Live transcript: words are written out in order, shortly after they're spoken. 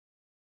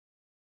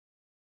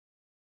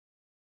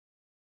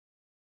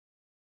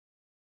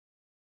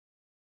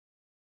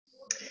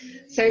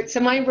So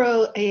my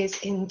role is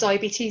in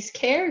diabetes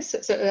care. So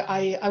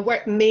I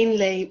work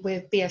mainly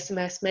with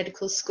BSMS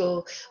Medical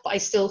School, but I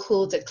still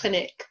hold a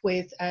clinic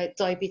with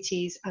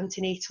diabetes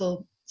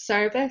antenatal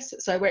service.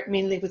 So I work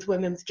mainly with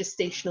women with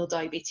gestational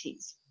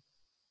diabetes.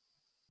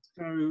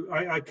 So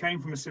I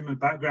came from a similar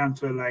background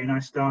to Elaine. I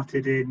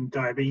started in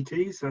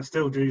diabetes. I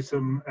still do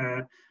some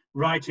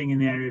writing in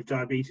the area of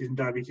diabetes and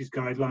diabetes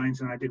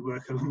guidelines, and I did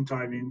work a long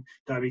time in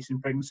diabetes in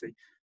pregnancy.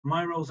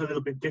 My role's a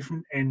little bit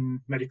different in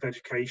medical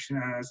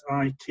education, as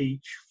I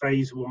teach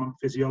phase 1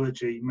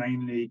 physiology,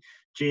 mainly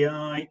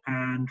GI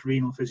and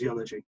renal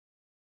physiology.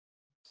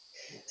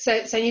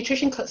 So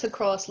nutrition cuts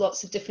across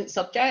lots of different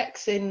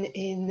subjects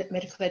in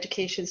medical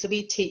education. So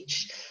we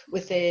teach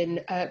within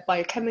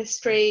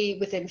biochemistry,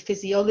 within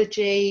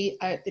physiology.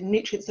 The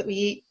nutrients that we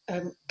eat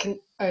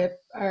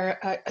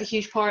are a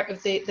huge part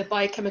of the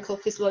biochemical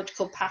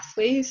physiological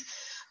pathways,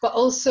 but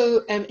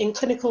also in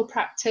clinical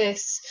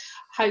practice,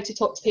 how to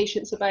talk to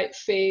patients about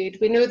food.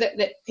 We know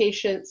that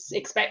patients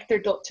expect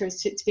their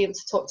doctors to be able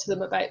to talk to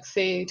them about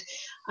food,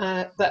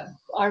 but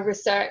our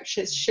research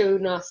has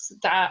shown us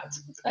that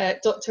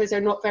doctors are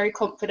not very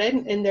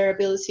confident in their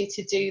ability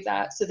to do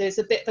that. So there's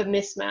a bit of a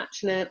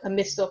mismatch and a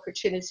missed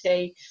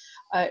opportunity.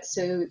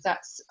 So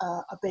that's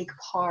a big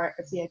part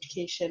of the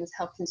education, is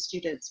helping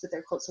students with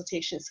their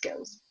consultation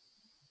skills.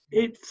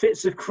 It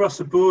fits across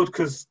the board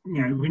because,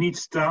 you know, we need to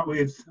start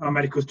with our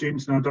medical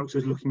students and our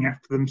doctors looking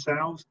after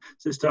themselves.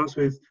 So it starts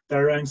with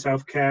their own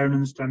self-care and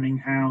understanding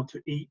how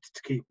to eat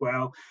to keep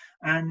well.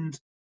 And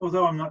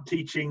although I'm not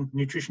teaching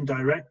nutrition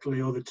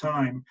directly all the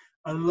time,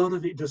 a lot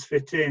of it does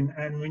fit in.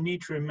 And we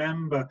need to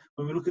remember,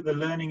 when we look at the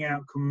learning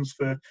outcomes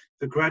for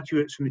the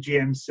graduates from the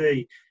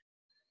GMC,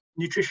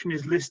 nutrition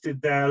is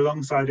listed there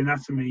alongside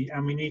anatomy,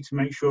 and we need to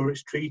make sure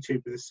it's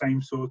treated with the same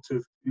sort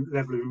of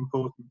level of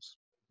importance.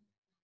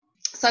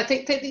 So I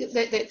think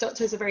that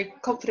doctors are very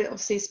confident,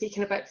 obviously,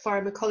 speaking about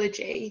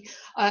pharmacology,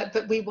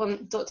 but we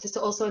want doctors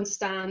to also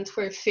understand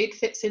where food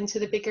fits into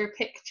the bigger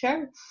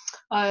picture.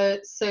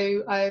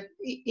 So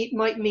it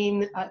might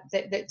mean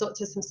that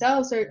doctors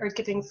themselves are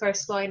giving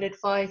first-line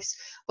advice,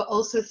 but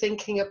also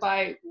thinking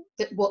about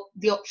what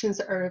the options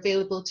that are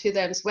available to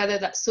them, so whether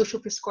that's social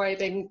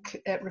prescribing,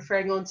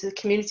 referring on to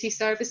community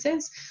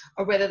services,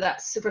 or whether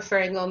that's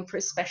referring on for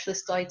a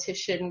specialist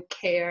dietitian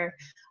care.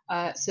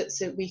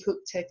 So we hope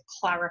to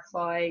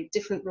clarify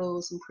different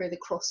roles and where the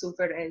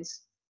crossover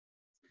is.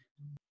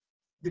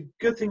 The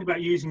good thing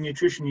about using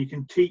nutrition, you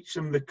can teach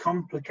some of the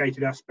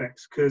complicated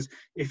aspects, because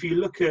if you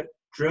look at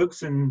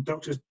drugs, and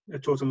doctors are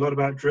taught a lot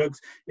about drugs,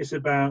 it's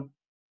about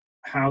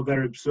how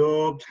they're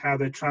absorbed, how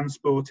they're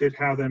transported,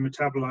 how they're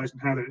metabolized,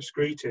 and how they're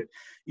excreted.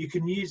 You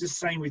can use the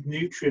same with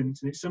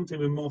nutrients, and it's something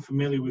we're more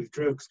familiar with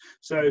drugs.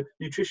 So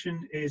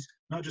nutrition is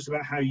not just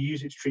about how you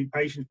use it to treat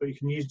patients, but you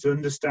can use it to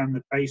understand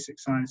the basic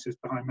sciences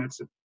behind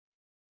medicine.